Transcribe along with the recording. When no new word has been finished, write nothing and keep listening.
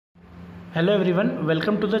Hello everyone,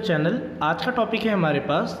 welcome to the channel. आज का topic है हमारे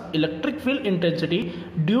पास electric field intensity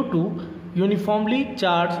due to uniformly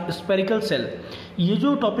charge spherical shell. ये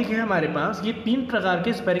जो टॉपिक है हमारे पास, ये 3 प्रकार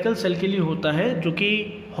के स्फेरिकल सेल के लिए होता है, जो कि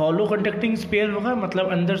हॉलो कंडक्टिंग स्फीयर होगा,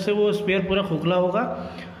 मतलब अंदर से वो स्फीयर पूरा खोखला होगा।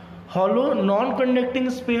 Hollow non conducting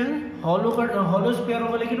sphere, hollow sphere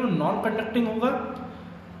होगा लेकिन वो नॉन कंडक्टिंग होगा।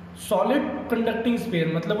 सॉलिड कंडक्टिंग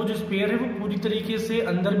स्फीयर, मतलब वो जो स्फीयर है वो पूरी तरीके से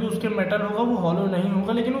अंदर भी उसके मेटल होगा, वो हॉलो नहीं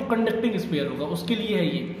होगा लेकिन वो कंडक्टिंग स्फीयर होगा, उसके लिए है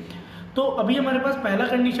ये। तो अभी हमारे पास पहला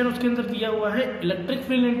कंडीशन उसके अंदर दिया हुआ है electric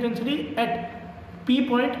field intensity at P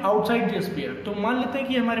point outside the sphere. तो मान लेते हैं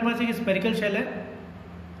कि हमारे पास एक स्फेरिकल शेल है।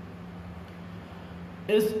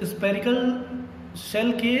 इस स्फेरिकल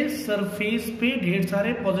शेल के सरफेस पे ढेर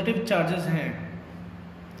सारे पॉजिटिव चार्जेस हैं।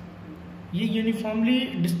 ये यूनिफॉर्मली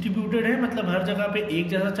डिस्ट्रीब्यूटेड है, मतलब हर जगह पे एक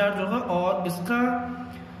जैसा चार्ज होगा, और इसका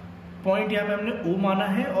पॉइंट यहाँ पे हमने O माना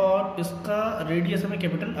है और इसका रेडियस हमें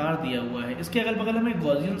कैपिटल R दिया हुआ है। इसके अगल बगल हम एक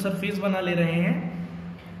गॉसियन सरफेस बना ले रहे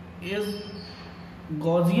हैं। इस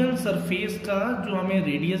गॉसियन सरफेस का जो हमें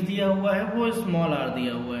रेडियस दिया हुआ है वो स्मॉल r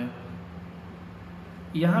दिया हुआ है।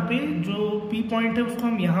 यहाँ पे जो P पॉइंट है उसको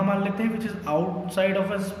हम यहाँ मान लेते हैं, which is outside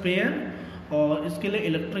of a sphere, और इसके लिए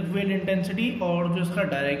इलेक्ट्रिक फील्ड इंटेंसिटी और जो इसका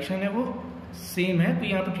डायरेक्शन है वो सेम है। तो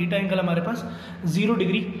यहाँ पे थीटा एंगल हमारे पास 0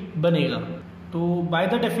 डिग्री बनेगा। तो by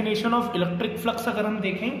the definition of electric flux अगर हम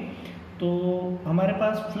देखें तो हमारे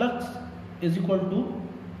पास फ्लक्स इज इक्वल टू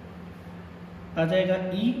आ जाएगा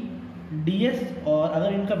ई डी एस, और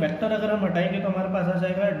अगर इनका वेक्टर अगर हम हटाएंगे तो हमारे पास आ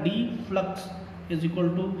जाएगा D flux is equal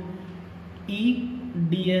to E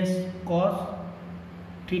D S cos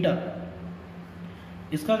theta.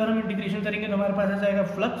 इसका अगर हम इंटीग्रेशन करेंगे तो हमारे पास आ जाएगा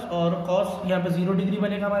फ्लक्स, और कॉस यहाँ पे 0 डिग्री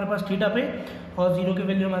बनेगा हमारे पास थीटा पे। कॉस 0 की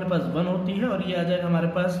वैल्यू हमारे पास 1 होती है, और ये आ जाएगा हमारे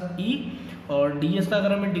पास ई, और डी एस का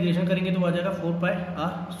अगर हम इंटीग्रेशन करेंगे तो आ जाएगा 4 पाई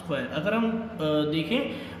आर स्क्वायर। अगर हम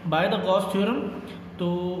देखें बाय द गॉस थ्योरम, तो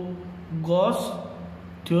गॉस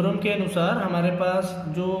थ्योरम के अनुसार हमारे पास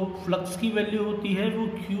जो फ्लक्स की वैल्यू होती है वो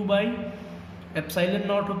Q बाई एप्सिलॉन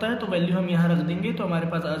नॉट होता है। तो वैल्यू हम यहाँ रख देंगे तो हमारे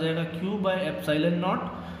पास आ जाएगा Q बाई एप्सिलॉन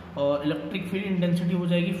नॉट, और इलेक्ट्रिक फील्ड इंटेंसिटी हो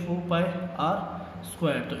जाएगी 4 पाई आर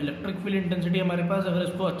स्क्वायर। तो इलेक्ट्रिक फील्ड इंटेंसिटी हमारे पास अगर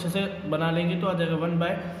इसको अच्छे से बना लेंगे तो आ जाएगा 1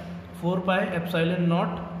 bye 4 pi epsilon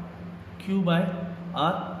not Q bye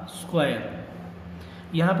are square.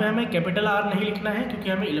 यहाँ पे हमें कैपिटल R नहीं लिखना है क्योंकि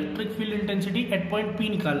हमें electric field intensity at point P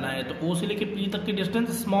निकालना है। तो O से लेके P तक की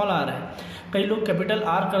डिस्टेंस स्मॉल r है। कई लोग कैपिटल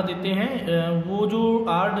R कर देते हैं, वो जो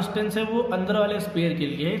R डिस्टेंस है वो अंदर वाले स्फीयर के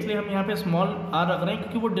लिए है, इसलिए हम यहाँ पे स्मॉल r रख रहे हैं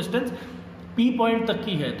क्योंकि वो डिस्टेंस P पॉइंट तक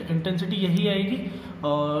की है। तो इंटेंसिटी यही आएगी,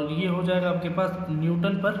 और ये हो जाएगा आपके पास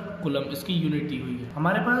न्यूटन पर कूलम, इसकी यूनिट दी हुई है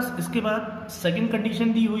हमारे पास। इसके बाद सेकंड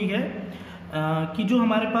कंडीशन दी हुई है कि जो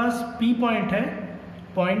हमारे पास P पॉइंट है,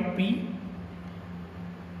 point P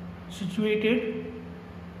situated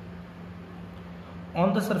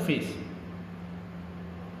on the surface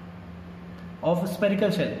of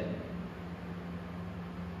spherical shell,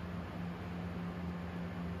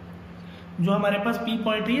 जो हमारे पास P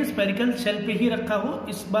पॉइंट है ये स्फेरिकल शेल पे ही रखा हो,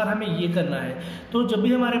 इस बार हमें ये करना है। तो जब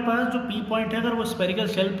भी हमारे पास जो P पॉइंट है अगर वो स्फेरिकल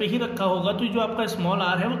शेल पे ही रखा होगा तो जो आपका स्मॉल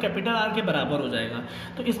r है वो कैपिटल R के बराबर हो जाएगा।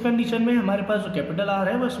 तो इस कंडीशन में हमारे पास जो कैपिटल R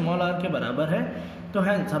है वो स्मॉल r के बराबर है। तो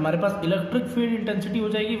हैंस हमारे पास इलेक्ट्रिक फील्ड इंटेंसिटी हो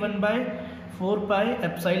जाएगी 1 bye 4 pi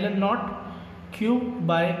epsilon not Q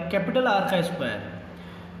by capital R का स्क्वायर।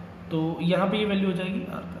 तो यहाँ पे ये वैल्यू हो जाएगी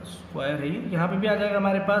R का स्क्वायर है ये, यहाँ पे भी आ जाएगा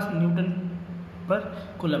हमारे पास न्यूटन पर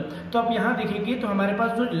कूलम। तो अब यहाँ देखेंगे तो हमारे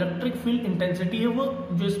पास जो इलेक्ट्रिक फील्ड इंटेंसिटी है वो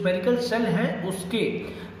जो स्फेरिकल शेल है उसके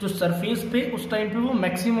जो सरफेस पे उस टाइम पे वो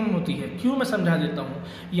मैक्सिमम होती है। क्यों, मैं समझा देता हूँ।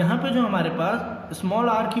 यहाँ पे जो हमारे पास स्मॉल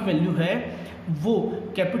r की वैल्यू है वो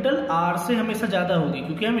कैपिटल R से हमेशा ज़्यादा होगी,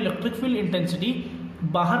 क्योंकि हम इलेक्ट्रिक फील्ड इंटेंसिटी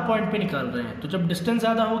बाहर पॉइंट पे निकाल रहे हैं। तो जब डिस्टेंस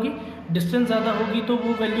ज़्यादा होगी तो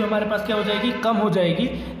वो वैल्यू हमारे पास क्या हो जाएगी, कम हो जाएगी,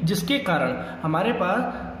 जिसके कारण हमारे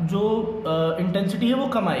पास जो इंटेंसिटी है वो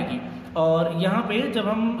कम आएगी। और यहाँ पे जब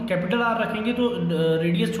हम कैपिटल R रखेंगे तो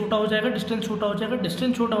रेडियस छोटा हो जाएगा, डिस्टेंस छोटा हो जाएगा।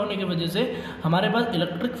 डिस्टेंस छोटा होने की वजह से हमारे पास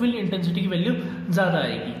इलेक्ट्रिक फील्ड इंटेंसिटी की वैल्यू ज़्यादा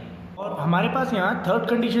आएगी। और हमारे पास यहाँ थर्ड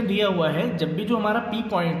कंडीशन दिया हुआ है, जब भी जो हमारा P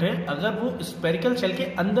पॉइंट है अगर वो स्फेरिकल शेल के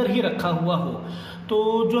अंदर ही रखा हुआ हो, तो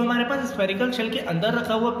जो हमारे पास स्फेरिकल शेल के अंदर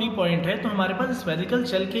रखा हुआ P पॉइंट है तो हमारे पास स्फेरिकल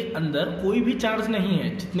शेल के अंदर कोई भी चार्ज नहीं है।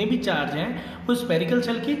 जितने भी चार्ज हैं वो स्फेरिकल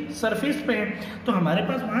शेल की सरफेस पे हैं। तो हमारे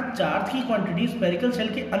पास वहाँ चार्ज की क्वांटिटी स्फेरिकल शेल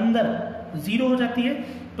के अंदर 0 हो जाती है।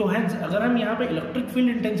 तो हैंस अगर हम यहाँ पे इलेक्ट्रिक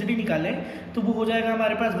फील्ड इंटेंसिटी निकालें तो वो हो जाएगा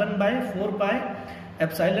हमारे पास 1 बाय 4 पाई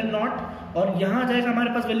एप्सिलॉन नॉट, और यहाँ आ जाएगा हमारे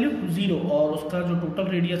पास वैल्यू 0, और उसका जो टोटल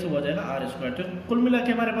रेडियस है वो आ जाएगा R स्क्वायर। तो कुल मिला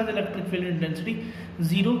के हमारे पास इलेक्ट्रिक फील्ड इंटेंसिटी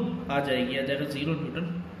 0 आ जाएगी, 0 न्यूटन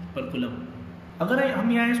पर कूलम। अगर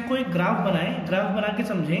हम यहाँ इसको एक ग्राफ बनाएं, ग्राफ बना के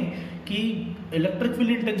समझें कि इलेक्ट्रिक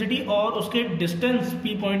फील्ड इंटेंसिटी और उसके डिस्टेंस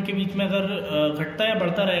पी पॉइंट के बीच में अगर घटता या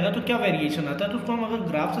बढ़ता रहेगा तो क्या वेरिएशन आता है, तो उसको हम अगर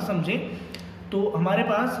ग्राफ से समझें तो हमारे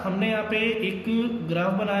पास हमने यहाँ पे एक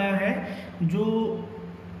ग्राफ बनाया है जो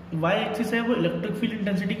y एक्सिस है वो इलेक्ट्रिक फील्ड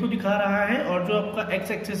इंटेंसिटी को दिखा रहा है और जो आपका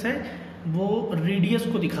x एक्सिस है वो रेडियस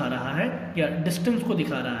को दिखा रहा है या डिस्टेंस को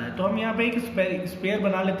दिखा रहा है। तो हम यहाँ पे एक स्पेयर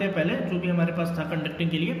बना लेते हैं पहले, जो भी हमारे पास था कंडक्टिंग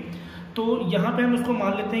के लिए। तो यहाँ पे हम इसको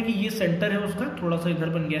मान लेते हैं कि ये सेंटर है उसका, थोड़ा सा इधर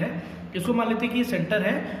बन गया है, इसको मान लेते हैं कि ये सेंटर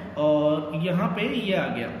है और यहाँ पे ये आ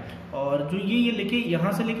गया और जो ये लेके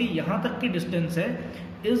यहाँ से लेके यहाँ तक की डिस्टेंस है,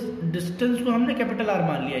 इस डिस्टेंस को हमने कैपिटल R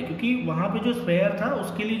मान लिया है क्योंकि वहाँ पे जो स्पेयर था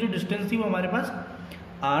उसके लिए जो डिस्टेंस थी वो हमारे पास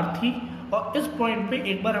R थी और इस पॉइंट पे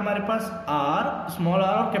एक बार हमारे पास R, स्मॉल r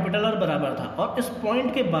और कैपिटल R बराबर था और इस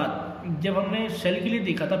पॉइंट के बाद जब हमने शेल के लिए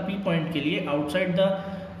देखा था P पॉइंट के लिए आउटसाइड द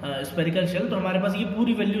स्फेरिकल शेल, तो हमारे पास ये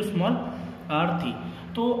पूरी वैल्यू स्मॉल r थी।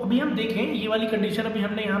 तो अभी हम देखें ये वाली कंडीशन अभी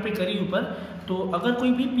हमने यहाँ पे करी ऊपर, तो अगर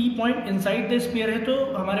कोई भी P point inside the sphere है तो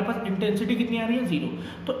हमारे पास इंटेंसिटी कितनी आ रही है,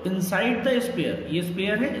 0। तो इनसाइड द स्फीयर, ये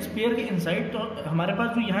स्फीयर है, स्फीयर के इनसाइड तो हमारे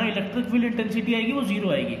पास जो यहाँ इलेक्ट्रिक फील्ड इंटेंसिटी आएगी वो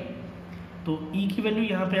 0 आएगी। तो E की वैल्यू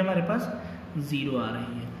यहाँ पे हमारे पास 0 आ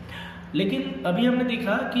रही है। लेकिन अभी हमने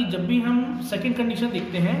देखा कि जब भी हम सेकेंड कंडीशन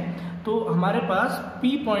देखते हैं तो हमारे पास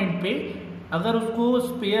P पॉइंट पे अगर उसको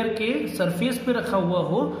स्फीयर के सरफेस पे रखा हुआ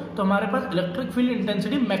हो तो हमारे पास इलेक्ट्रिक फील्ड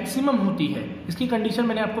इंटेंसिटी मैक्सिमम होती है। इसकी कंडीशन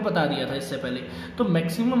मैंने आपको बता दिया था इससे पहले। तो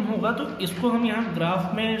मैक्सिमम होगा तो इसको हम यहाँ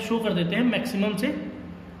ग्राफ में शो कर देते हैं मैक्सिमम से।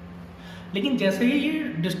 लेकिन जैसे ही ये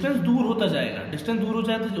डिस्टेंस दूर होता जाएगा, डिस्टेंस दूर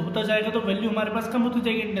होता जाएगा तो वैल्यू हमारे पास कम होती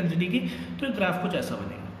जाएगी इंटेंसिटी की। तो ये ग्राफ कुछ ऐसा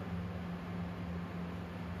बनेगा।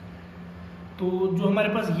 तो जो हमारे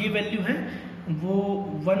पास ये वैल्यू है वो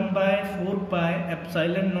 1/4 pi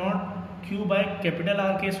epsilon not Q by capital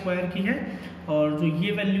R के स्क्वायर की है और जो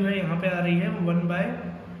ये वैल्यू है यहाँ पे आ रही है वो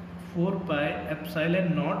 1/4 pi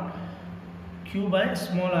epsilon not Q by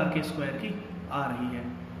small r के स्क्वायर की आ रही है।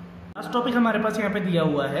 लास्ट टॉपिक हमारे पास यहाँ पे दिया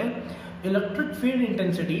हुआ है electric field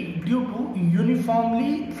intensity due to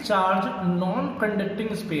uniformly charge non conducting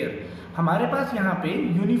sphere. हमारे पास यहाँ पे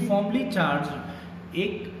यूनिफॉर्मली चार्ज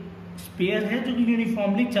एक स्फीयर है जो कि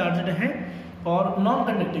यूनिफॉर्मली चार्ज्ड है और नॉन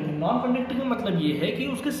कंडक्टिंग है। नॉन कंडक्टिंग का मतलब ये है कि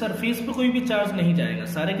उसके सरफेस पे कोई भी चार्ज नहीं जाएगा,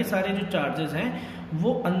 सारे के सारे जो चार्जेस हैं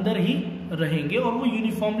वो अंदर ही रहेंगे और वो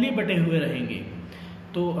यूनिफॉर्मली बटे हुए रहेंगे।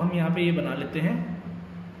 तो हम यहाँ पे ये बना लेते हैं,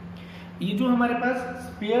 ये जो हमारे पास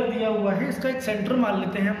स्फीयर दिया हुआ है इसका एक सेंटर मान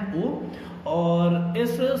लेते हैं हम O और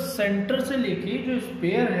इस सेंटर से लेके जो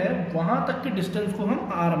स्फीयर है वहां तक के डिस्टेंस को हम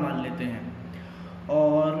R मान लेते हैं।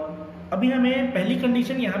 और अभी हमें पहली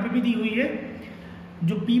कंडीशन यहाँ पे भी दी हुई है,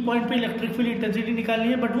 जो P पॉइंट पे इलेक्ट्रिक फील्ड इंटेंसिटी निकालनी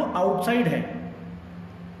है बट वो आउटसाइड है।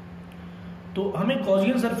 तो हमें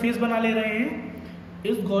गॉसियन सरफेस बना ले रहे हैं,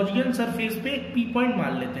 इस गॉसियन सरफेस पे एक P पॉइंट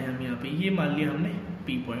मान लेते हैं हम यहाँ पे, ये मान लिया हमने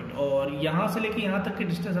P पॉइंट और यहाँ से लेके यहाँ तक की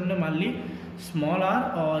डिस्टेंस हमने मान ली स्मॉल r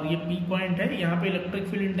और ये P पॉइंट है। यहाँ पे इलेक्ट्रिक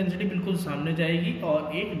फील्ड इंटेंसिटी बिल्कुल सामने जाएगी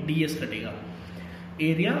और एक ds कटेगा,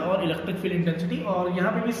 एरिया और इलेक्ट्रिक फील्ड इंटेंसिटी। और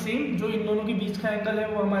यहाँ पे भी सेम, जो इन दोनों के बीच का एंगल है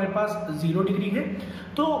वो हमारे पास 0 डिग्री है।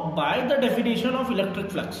 तो by the definition of electric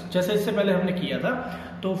flux, जैसे इससे पहले हमने किया था,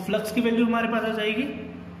 तो फ्लक्स की वैल्यू हमारे पास आ जाएगी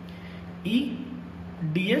E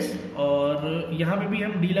ds और यहाँ पे भी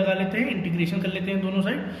हम d लगा लेते हैं, इंटीग्रेशन कर लेते हैं दोनों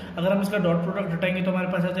साइड। अगर हम इसका डॉट प्रोडक्ट हटाएंगे तो हमारे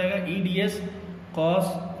पास आ जाएगा E ds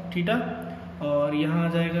cos थीटा और यहाँ आ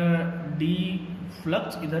जाएगा d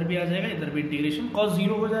फ्लक्स, इधर भी आ जाएगा, इधर भी इंटीग्रेशन। cos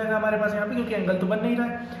 0 हो जाएगा हमारे पास यहाँ पे क्योंकि एंगल तो बन नहीं रहा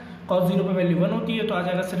है। cos 0 पे वैल्यू 1 होती है तो आ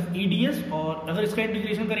जाएगा सिर्फ E ds और अगर इसका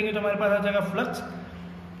इंटीग्रेशन करेंगे तो हमारे पास आ जाएगा फ्लक्स,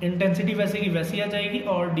 इंटेंसिटी वैसे की वैसी आ जाएगी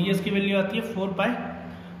और ds की वैल्यू आती है 4 पाई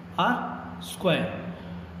r स्क्वायर।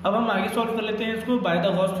 अब हम आगे सॉल्व कर लेते हैं इसको बाय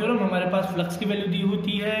द गॉस थ्योरम। हमारे पास फ्लक्स की वैल्यू दी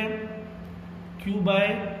होती है Q by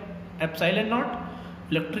epsilon not,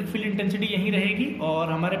 electric field intensity यहीं रहेगी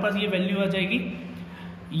और हमारे पास ये वैल्यू आ जाएगी,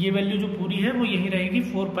 ये वैल्यू जो पूरी है वो यहीं रहेगी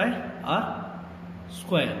 4 पाई r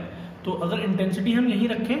स्क्वायर। तो अगर इंटेंसिटी हम यहीं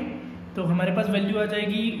रखें तो हमारे पास वैल्यू आ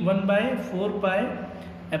जाएगी 1/4 पाई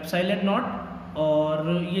एप्सिलॉन नॉट और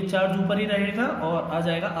ये चार्ज ऊपर ही रहेगा और आ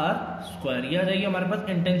जाएगा r स्क्वायर। ये आ जाएगी हमारे पास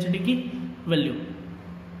इंटेंसिटी की वैल्यू।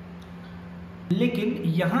 लेकिन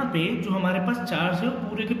यहाँ पे जो हमारे पास चार्ज है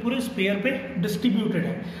पूरे के पूरे स्फीयर पे डिस्ट्रीब्यूटेड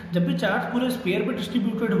है। जब भी चार्ज पूरे स्फीयर पे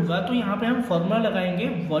डिस्ट्रीब्यूटेड होगा तो यहाँ पे हम फॉर्मूला लगाएंगे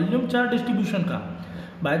वॉल्यूम चार्ज डिस्ट्रीब्यूशन का,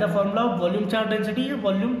 by the formula of volume charge density या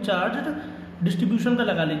वॉल्यूम चार्ज डिस्ट्रीब्यूशन का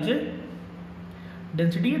लगा लीजिए,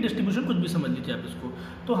 डेंसिटी या डिस्ट्रीब्यूशन कुछ भी समझ लीजिए आप इसको।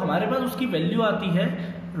 तो हमारे पास उसकी वैल्यू आती है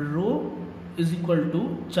रो इज इक्वल टू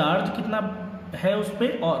चार्ज कितना है उस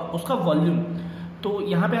पर और उसका वॉल्यूम। तो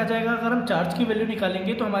यहाँ पे आ जाएगा, अगर हम चार्ज की वैल्यू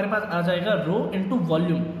निकालेंगे तो हमारे पास आ जाएगा रो इंटू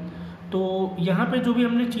वॉल्यूम तो यहाँ पे जो भी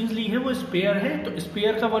हमने चीज़ ली है वो स्पेयर है, तो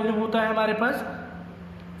स्पेयर का वॉल्यूम होता है हमारे पास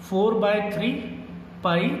 4/3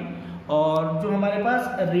 पाई, और जो हमारे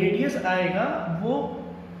पास रेडियस आएगा वो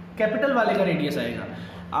कैपिटल वाले का रेडियस आएगा।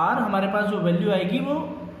 आर हमारे पास जो वैल्यू आएगी वो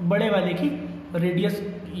बड़े वाले की रेडियस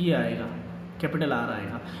ये आएगा, कैपिटल आर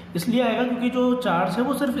आएगा। इसलिए आएगा क्योंकि जो चार्ज है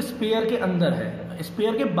वो सिर्फ स्पेयर के अंदर है,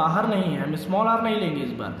 स्पेयर के बाहर नहीं है। हम स्मॉल आर नहीं लेंगे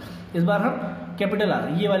इस बार हम कैपिटल आर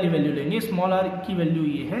ये वाली वैल्यू लेंगे। स्मॉल आर की वैल्यू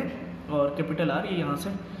ये है और कैपिटल आर ये यहाँ से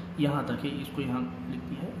यहाँ तक है, इसको यहाँ लिख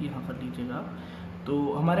दिया है, यहाँ कर लीजिएगा आप।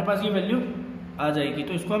 तो हमारे पास ये वैल्यू आ जाएगी,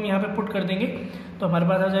 तो इसको हम यहाँ पे पुट कर देंगे, तो हमारे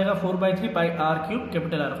पास आ जाएगा 4/3 पाई आर क्यूब,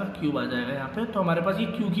 कैपिटल आर का क्यूब आ जाएगा यहाँ पे। तो हमारे पास ये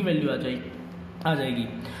क्यू की वैल्यू आ जाएगी।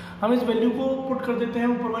 हम इस वैल्यू को पुट कर देते हैं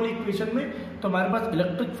ऊपर वाली इक्वेशन में, तो हमारे पास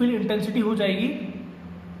इलेक्ट्रिक फील्ड इंटेंसिटी हो जाएगी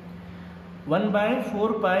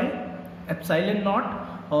 1/4 पाई एप्सिलॉन नॉट,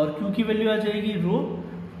 और क्यू की वैल्यू आ जाएगी रो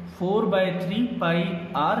 4/3 पाई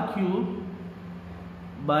are cube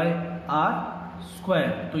by are square.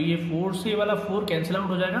 तो ये 4 से वाला 4 कैंसिल आउट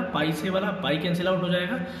हो जाएगा, पाई से वाला पाई कैंसिल आउट हो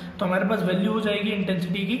जाएगा, तो हमारे पास वैल्यू हो जाएगी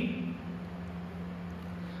इंटेंसिटी की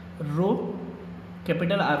रो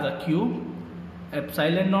कैपिटल आर का क्यूब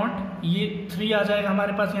एप्सिलॉन नॉट, ये 3 आ जाएगा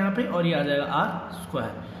हमारे पास यहाँ पे, और ये आ जाएगा आर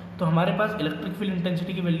स्क्वायर। तो हमारे पास इलेक्ट्रिक फील्ड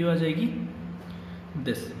इंटेंसिटी की वैल्यू आ जाएगी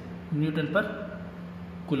दिस न्यूटन पर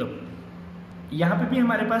कूलम। यहाँ पे भी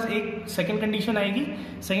हमारे पास एक सेकंड कंडीशन आएगी।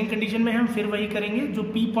 सेकंड कंडीशन में हम फिर वही करेंगे, जो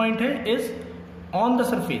पी पॉइंट है इज ऑन द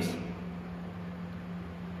सरफेस।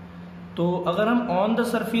 तो अगर हम ऑन द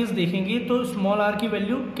सरफेस देखेंगे तो स्मॉल आर की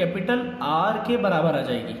वैल्यू कैपिटल आर के बराबर आ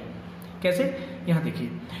जाएगी। कैसे? यहाँ देखिए,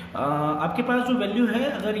 आपके पास जो वैल्यू है,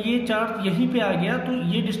 अगर ये चार्ज यहीं पे आ गया तो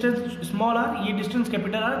ये डिस्टेंस स्मॉल आर, ये डिस्टेंस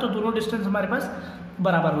कैपिटल आर, तो दोनों डिस्टेंस हमारे पास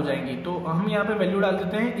बराबर हो जाएंगे। तो हम यहाँ पे वैल्यू डाल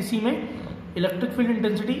देते हैं इसी में, electric field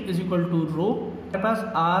intensity is equal to रो हमारे पास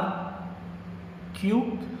आर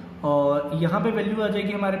क्यूब, और यहाँ पे वैल्यू आ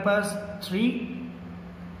जाएगी हमारे पास 3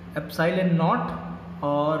 एप्सिलॉन नॉट,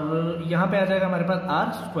 और यहाँ पे आ जाएगा हमारे पास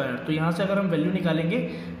आर स्क्वायर। तो यहाँ से अगर हम वैल्यू निकालेंगे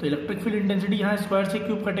तो इलेक्ट्रिक फील्ड इंटेंसिटी यहाँ स्क्वायर से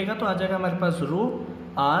क्यूब कटेगा, तो आ जाएगा हमारे पास रो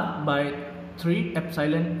r/3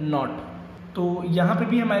 एप्सिलॉन नॉट। तो यहाँ पे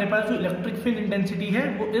भी हमारे पास जो इलेक्ट्रिक फील्ड इंटेंसिटी है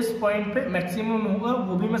वो इस पॉइंट पे मैक्सिमम होगा,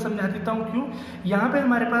 वो भी मैं समझा देता हूँ क्यों। यहाँ पे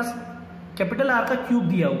हमारे पास कैपिटल आर का क्यूब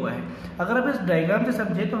दिया हुआ है। अगर आप इस डायग्राम से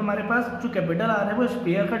समझे तो हमारे पास जो कैपिटल आर है वो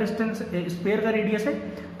स्पेयर का डिस्टेंस, स्पेयर का रेडियस है,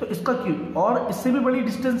 तो इसका क्यूब, और इससे भी बड़ी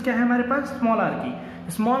डिस्टेंस क्या है हमारे पास स्मॉल आर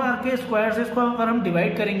की। स्मॉल आर के स्क्वायर से इसको अगर हम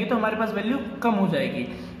डिवाइड करेंगे तो हमारे पास वैल्यू कम हो जाएगी,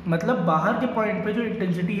 मतलब बाहर के पॉइंट पे जो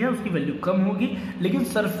इंटेंसिटी है उसकी वैल्यू कम होगी, लेकिन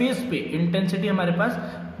सरफेस पे इंटेंसिटी हमारे पास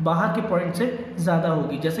बाहर के पॉइंट से ज्यादा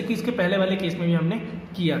होगी, जैसे कि इसके पहले वाले केस में भी हमने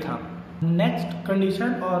किया था। नेक्स्ट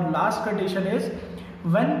कंडीशन और last condition is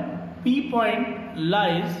when P point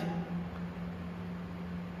lies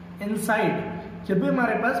inside. जब भी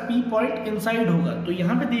हमारे पास P पॉइंट इनसाइड होगा, तो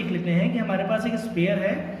यहाँ पे देख लेते हैं कि हमारे पास एक स्फीयर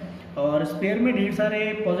है और स्फीयर में ढेर सारे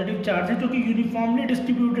पॉजिटिव चार्ज है जो कि यूनिफॉर्मली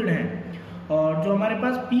डिस्ट्रीब्यूटेड हैं, और जो हमारे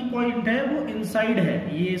पास P पॉइंट है वो इनसाइड है,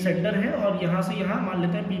 ये सेंटर है, और यहाँ से यहाँ मान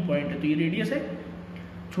लेते हैं P पॉइंट है, तो ये रेडियस है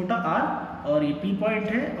छोटा r, और ये P पॉइंट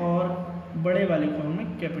है, और बड़े वाले को हमने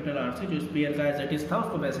कैपिटल आर से जो स्फीयर का एज इट इज था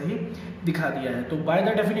उसको वैसे ही दिखा दिया है। तो by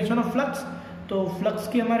the definition of flux, तो फ्लक्स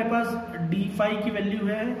की हमारे पास डी फाई की वैल्यू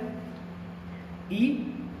है ई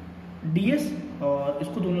ds, और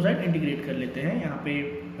इसको दोनों साइड इंटीग्रेट कर लेते हैं, यहाँ पे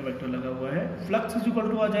वेक्टर लगा हुआ है। फ्लक्स इज इक्वल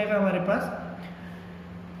टू आ जाएगा हमारे पास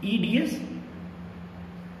ई ds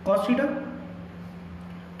cos थीटा।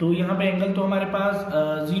 तो यहाँ पे एंगल तो हमारे पास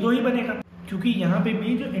 0 ही बनेगा, क्योंकि यहाँ पे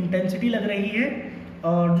भी जो इंटेंसिटी लग रही है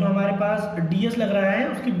और जो हमारे पास ds लग रहा है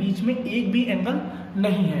उसके बीच में एक भी एंगल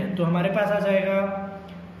नहीं है। तो हमारे पास आ जाएगा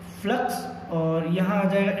फ्लक्स और यहाँ आ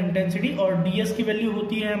जाएगा इंटेंसिटी, और ds की वैल्यू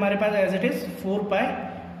होती है हमारे पास as it is 4 pi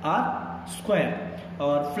are square,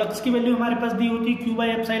 और फ्लक्स की वैल्यू हमारे पास दी होती है q बाई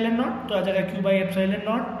एप्सिलॉन नॉट, तो आ जाएगा q by epsilon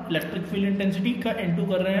not electric field intensity का इनटू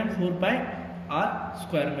कर रहे हैं हम 4 पाई आर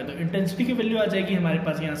स्क्वायर में। तो इंटेंसिटी की वैल्यू आ जाएगी हमारे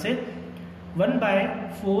पास यहाँ से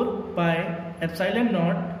 1/4 pi epsilon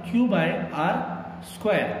not q by are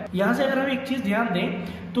square. यहाँ से अगर हम एक चीज ध्यान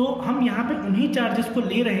दें तो हम यहाँ पे उन्हीं चार्जेस को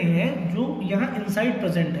ले रहे हैं जो यहाँ इनसाइड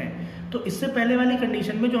प्रेजेंट हैं। तो इससे पहले वाली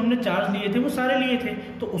कंडीशन में जो हमने चार्ज लिए थे वो सारे लिए थे,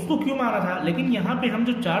 तो उसको क्यों माना था, लेकिन यहाँ पे हम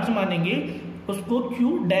जो चार्ज मानेंगे उसको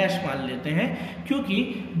क्यू डैश मान लेते हैं,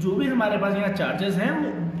 क्योंकि जो भी हमारे पास यहाँ चार्जेस हैं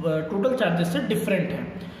वो टोटल चार्जेस से डिफरेंट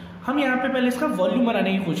हैं। हम यहाँ पे पहले इसका वॉल्यूम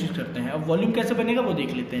बनाने की कोशिश करते हैं। अब वॉल्यूम कैसे बनेगा वो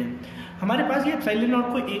देख लेते हैं। हमारे पास ये एप्सिलॉन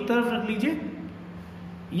नॉट को एक तरफ रख लीजिए,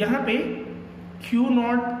 यहाँ पे क्यू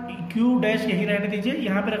नॉट क्यू डैश यही रहने दीजिए,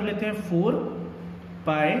 यहाँ पे रख लेते हैं 4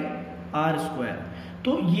 पाई आर स्क्वायर।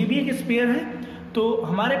 तो ये भी एक स्पेयर है, तो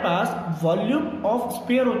हमारे पास वॉल्यूम ऑफ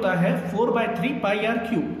स्पेयर होता है 4/3 पाई आर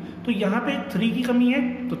क्यूब। तो यहाँ पे 3 की कमी है,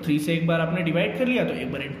 तो 3 से एक बार आपने डिवाइड कर लिया तो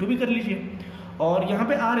एक बार इंटू भी कर लीजिए। और यहाँ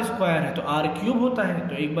पे आर स्क्वायर है तो आर क्यूब होता है,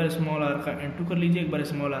 तो एक बार स्मॉल आर का इंटू कर लीजिए, एक बार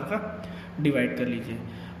स्मॉल आर का डिवाइड कर लीजिए।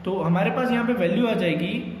 तो हमारे पास यहाँ पे वैल्यू आ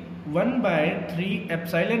जाएगी 1/3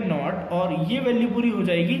 एप्सिलॉन नॉट, और ये वैल्यू पूरी हो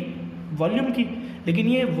जाएगी वॉल्यूम की। लेकिन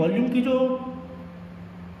ये वॉल्यूम की जो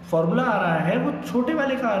फॉर्मूला आ रहा है वो छोटे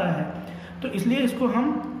वाले का आ रहा है, तो इसलिए इसको हम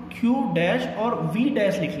Q डैश और V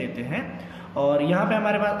डैश लिख लेते हैं। और यहाँ पे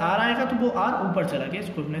हमारे पास R आएगा तो वो R ऊपर चला गया,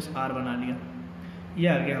 इसको हमने R बना लिया, ये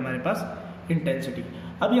आ गया हमारे पास इंटेंसिटी।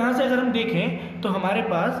 अब यहाँ से अगर हम देखें तो हमारे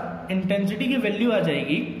पास इंटेंसिटी की वैल्यू आ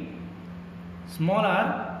जाएगी स्मॉल r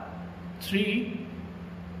 3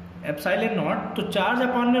 एप्सिलॉन नॉट, तो चार्ज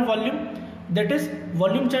अपॉन में volume, that is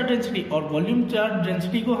volume charge density. और वॉल्यूम चार्ज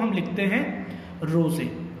डेंसिटी को हम लिखते हैं रो से,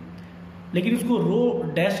 लेकिन इसको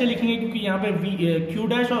रो डैश से लिखेंगे क्योंकि यहाँ पे Q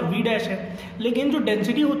डैश और V डैश है। लेकिन जो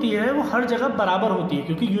डेंसिटी होती है वो हर जगह बराबर होती है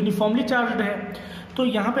क्योंकि यूनिफॉर्मली चार्ज्ड है, तो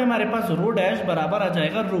यहाँ पे हमारे पास रो डैश बराबर आ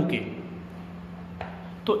जाएगा रो के।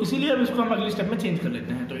 तो इसीलिए अब इसको हम अगले स्टेप में चेंज कर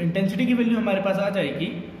लेते हैं। तो इंटेंसिटी की वैल्यू हमारे पास आ जाएगी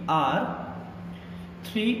R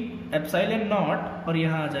 3 एप्सिलॉन नॉट, और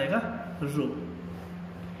यहाँ आ जाएगा रो।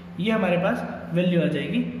 ये हमारे पास वैल्यू आ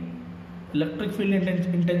जाएगी इलेक्ट्रिक फील्ड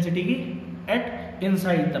इंटेंसिटी की एट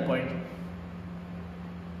इनसाइड द पॉइंट।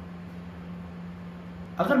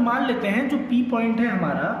 अगर मान लेते हैं जो P पॉइंट है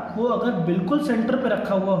हमारा वो अगर बिल्कुल सेंटर पे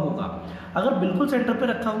रखा हुआ होगा, अगर बिल्कुल सेंटर पे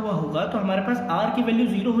रखा हुआ होगा तो हमारे पास R की वैल्यू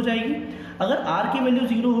 0 हो जाएगी। अगर R की वैल्यू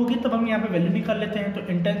 0 होगी तब हम यहाँ पे वैल्यू निकाल लेते हैं। तो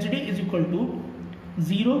intensity is equal to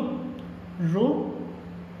 0 row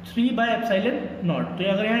 3/एप्सिलॉन not.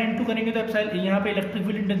 तो अगर यहाँ इंटू करेंगे तो यहाँ पे इलेक्ट्रिक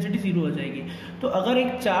फील्ड इंटेंसिटी 0 हो जाएगी। तो अगर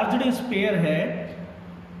एक चार्जड स्फीयर है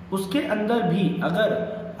उसके अंदर भी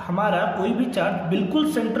अगर हमारा कोई भी चार्ज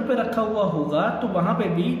बिल्कुल सेंटर पे रखा हुआ होगा तो वहां पे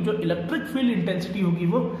भी जो इलेक्ट्रिक फील्ड इंटेंसिटी होगी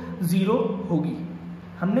वो 0 होगी।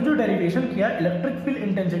 हमने जो डेरिवेशन किया electric field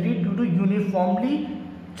intensity due to uniformly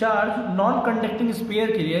charge non conducting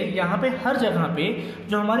sphere के लिए, यहाँ पे हर जगह पे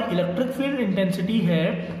जो हमारी इलेक्ट्रिक फील्ड इंटेंसिटी है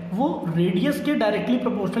वो रेडियस के डायरेक्टली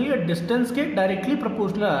प्रोपोर्शनल या डिस्टेंस के डायरेक्टली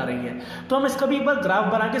प्रोपोर्शनल आ रही है। तो हम इसका भी एक बार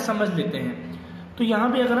ग्राफ बना के समझ लेते हैं। तो यहाँ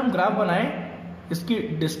पे अगर हम ग्राफ बनाएं इसकी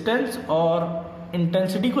डिस्टेंस और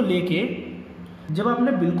इंटेंसिटी को लेके, जब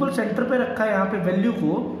आपने बिल्कुल सेंटर पे रखा है यहाँ पे वैल्यू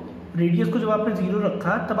को, रेडियस को जब आपने 0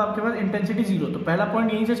 रखा तब आपके पास इंटेंसिटी 0। तो पहला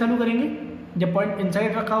पॉइंट यहीं से चालू करेंगे, जब पॉइंट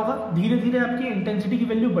इनसाइड रखा होगा धीरे धीरे आपकी इंटेंसिटी की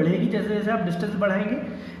वैल्यू बढ़ेगी जैसे जैसे आप डिस्टेंस बढ़ाएंगे।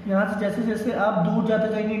 यहाँ से जैसे जैसे आप दूर जाते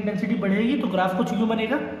जाएंगे इंटेंसिटी बढ़ेगी, तो ग्राफ कुछ यूं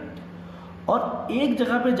बनेगा और एक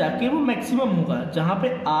जगह पे जाके वो मैक्सिमम होगा जहाँ पे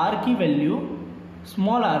R की वैल्यू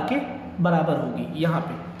स्मॉल r के बराबर होगी, यहाँ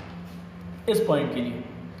पे इस पॉइंट के लिए।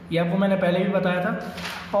 ये आपको मैंने पहले भी बताया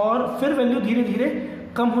था। और फिर वैल्यू धीरे धीरे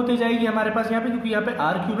कम होती जाएगी हमारे पास यहाँ पे, क्योंकि यहाँ पे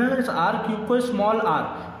R क्यूब है। अगर इस R क्यूब को स्मॉल r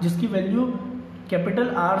जिसकी वैल्यू कैपिटल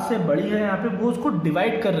R से बड़ी है यहाँ पे, वो उसको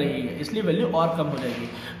डिवाइड कर रही है, इसलिए वैल्यू और कम हो जाएगी।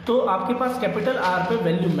 तो आपके पास कैपिटल R पे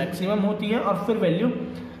वैल्यू मैक्सिमम होती है और फिर वैल्यू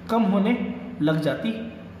कम होने लग जाती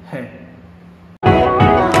है।